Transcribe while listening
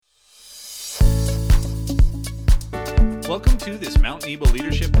Welcome to this Mount Nebo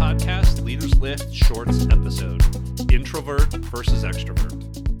Leadership Podcast Leaders Lift Shorts episode, Introvert versus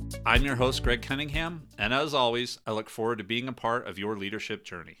Extrovert. I'm your host, Greg Cunningham, and as always, I look forward to being a part of your leadership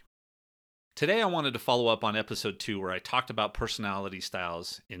journey. Today, I wanted to follow up on episode 2 where I talked about personality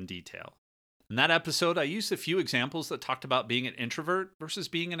styles in detail. In that episode, I used a few examples that talked about being an introvert versus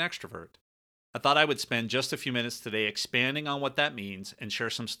being an extrovert. I thought I would spend just a few minutes today expanding on what that means and share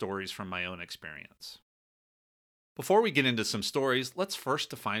some stories from my own experience. Before we get into some stories, let's first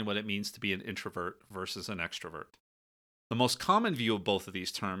define what it means to be an introvert versus an extrovert. The most common view of both of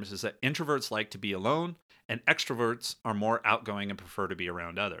these terms is that introverts like to be alone and extroverts are more outgoing and prefer to be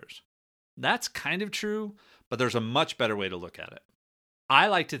around others. That's kind of true, but there's a much better way to look at it. I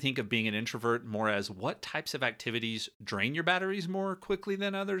like to think of being an introvert more as what types of activities drain your batteries more quickly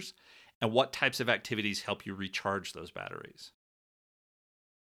than others, and what types of activities help you recharge those batteries.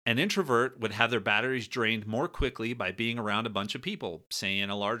 An introvert would have their batteries drained more quickly by being around a bunch of people, say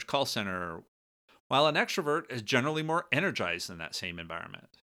in a large call center, while an extrovert is generally more energized in that same environment.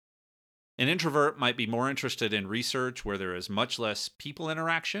 An introvert might be more interested in research where there is much less people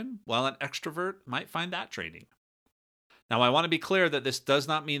interaction, while an extrovert might find that draining. Now, I want to be clear that this does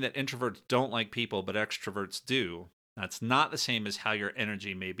not mean that introverts don't like people, but extroverts do. That's not the same as how your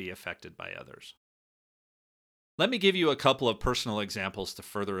energy may be affected by others. Let me give you a couple of personal examples to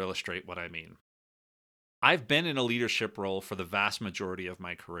further illustrate what I mean. I've been in a leadership role for the vast majority of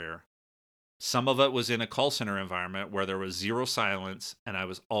my career. Some of it was in a call center environment where there was zero silence and I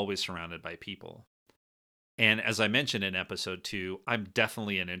was always surrounded by people. And as I mentioned in episode 2, I'm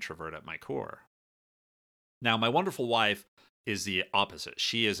definitely an introvert at my core. Now, my wonderful wife is the opposite.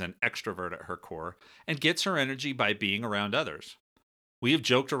 She is an extrovert at her core and gets her energy by being around others. We have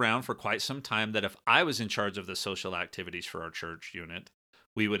joked around for quite some time that if I was in charge of the social activities for our church unit,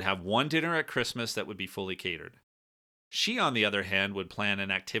 we would have one dinner at Christmas that would be fully catered. She, on the other hand, would plan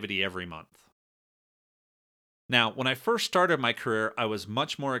an activity every month. Now, when I first started my career, I was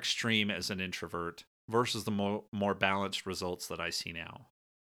much more extreme as an introvert versus the more balanced results that I see now.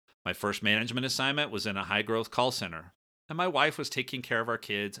 My first management assignment was in a high-growth call center, and my wife was taking care of our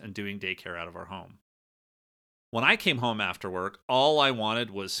kids and doing daycare out of our home. When I came home after work, all I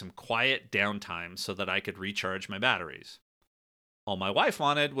wanted was some quiet downtime so that I could recharge my batteries. All my wife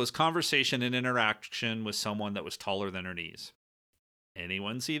wanted was conversation and interaction with someone that was taller than her knees.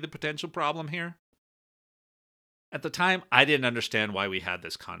 Anyone see the potential problem here? At the time, I didn't understand why we had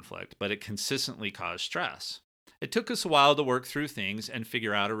this conflict, but it consistently caused stress. It took us a while to work through things and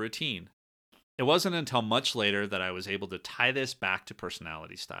figure out a routine. It wasn't until much later that I was able to tie this back to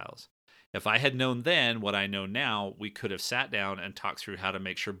personality styles. If I had known then what I know now, we could have sat down and talked through how to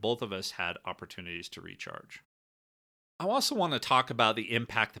make sure both of us had opportunities to recharge. I also want to talk about the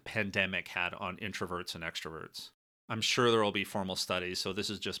impact the pandemic had on introverts and extroverts. I'm sure there will be formal studies, so this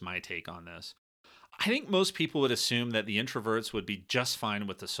is just my take on this. I think most people would assume that the introverts would be just fine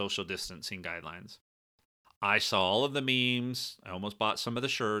with the social distancing guidelines. I saw all of the memes, I almost bought some of the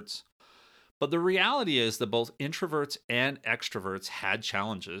shirts, but the reality is that both introverts and extroverts had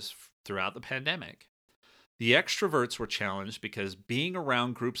challenges throughout the pandemic. The extroverts were challenged because being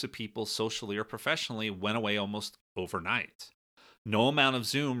around groups of people socially or professionally went away almost overnight. No amount of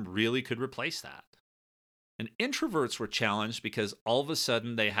Zoom really could replace that. And introverts were challenged because all of a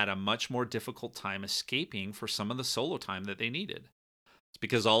sudden they had a much more difficult time escaping for some of the solo time that they needed. It's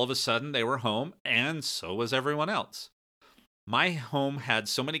because all of a sudden they were home and so was everyone else. My home had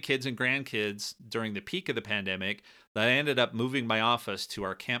so many kids and grandkids during the peak of the pandemic that I ended up moving my office to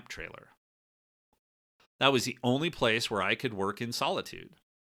our camp trailer. That was the only place where I could work in solitude.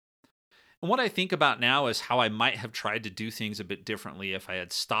 And what I think about now is how I might have tried to do things a bit differently if I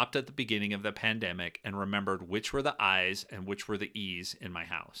had stopped at the beginning of the pandemic and remembered which were the I's and which were the E's in my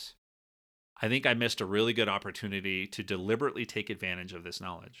house. I think I missed a really good opportunity to deliberately take advantage of this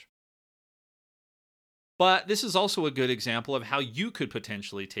knowledge. But this is also a good example of how you could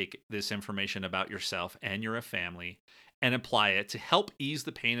potentially take this information about yourself and your family and apply it to help ease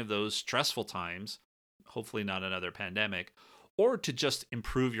the pain of those stressful times, hopefully not another pandemic, or to just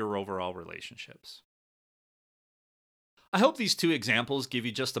improve your overall relationships. I hope these two examples give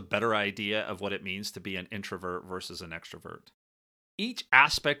you just a better idea of what it means to be an introvert versus an extrovert. Each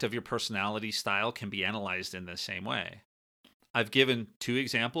aspect of your personality style can be analyzed in the same way. I've given 2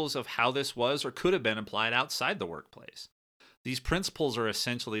 examples of how this was or could have been applied outside the workplace. These principles are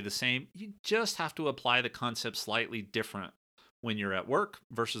essentially the same. You just have to apply the concept slightly different when you're at work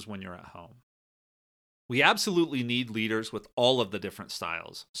versus when you're at home. We absolutely need leaders with all of the different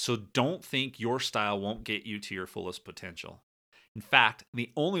styles, so don't think your style won't get you to your fullest potential. In fact,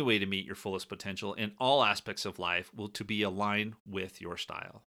 the only way to meet your fullest potential in all aspects of life will to be aligned with your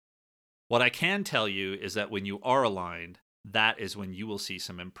style. What I can tell you is that when you are aligned, that is when you will see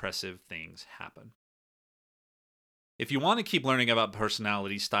some impressive things happen. If you want to keep learning about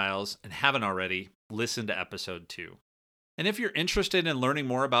personality styles and haven't already, listen to episode 2. And if you're interested in learning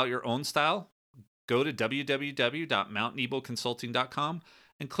more about your own style, go to www.mountainebleconsulting.com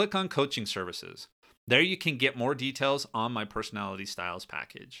and click on Coaching Services. There you can get more details on my personality styles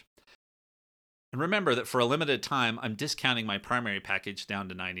package. And remember that for a limited time, I'm discounting my primary package down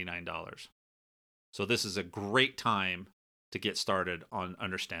to $99. So this is a great time to get started on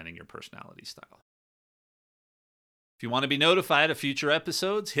understanding your personality style. If you want to be notified of future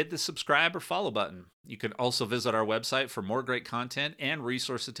episodes, hit the subscribe or follow button. You can also visit our website for more great content and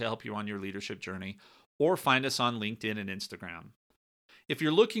resources to help you on your leadership journey, or find us on LinkedIn and Instagram. If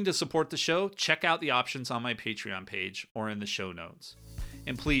you're looking to support the show, check out the options on my Patreon page or in the show notes.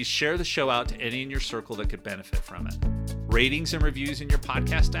 And please share the show out to any in your circle that could benefit from it. Ratings and reviews in your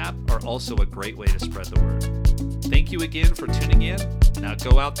podcast app are also a great way to spread the word. Thank you again for tuning in. Now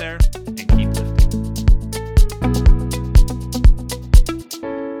go out there and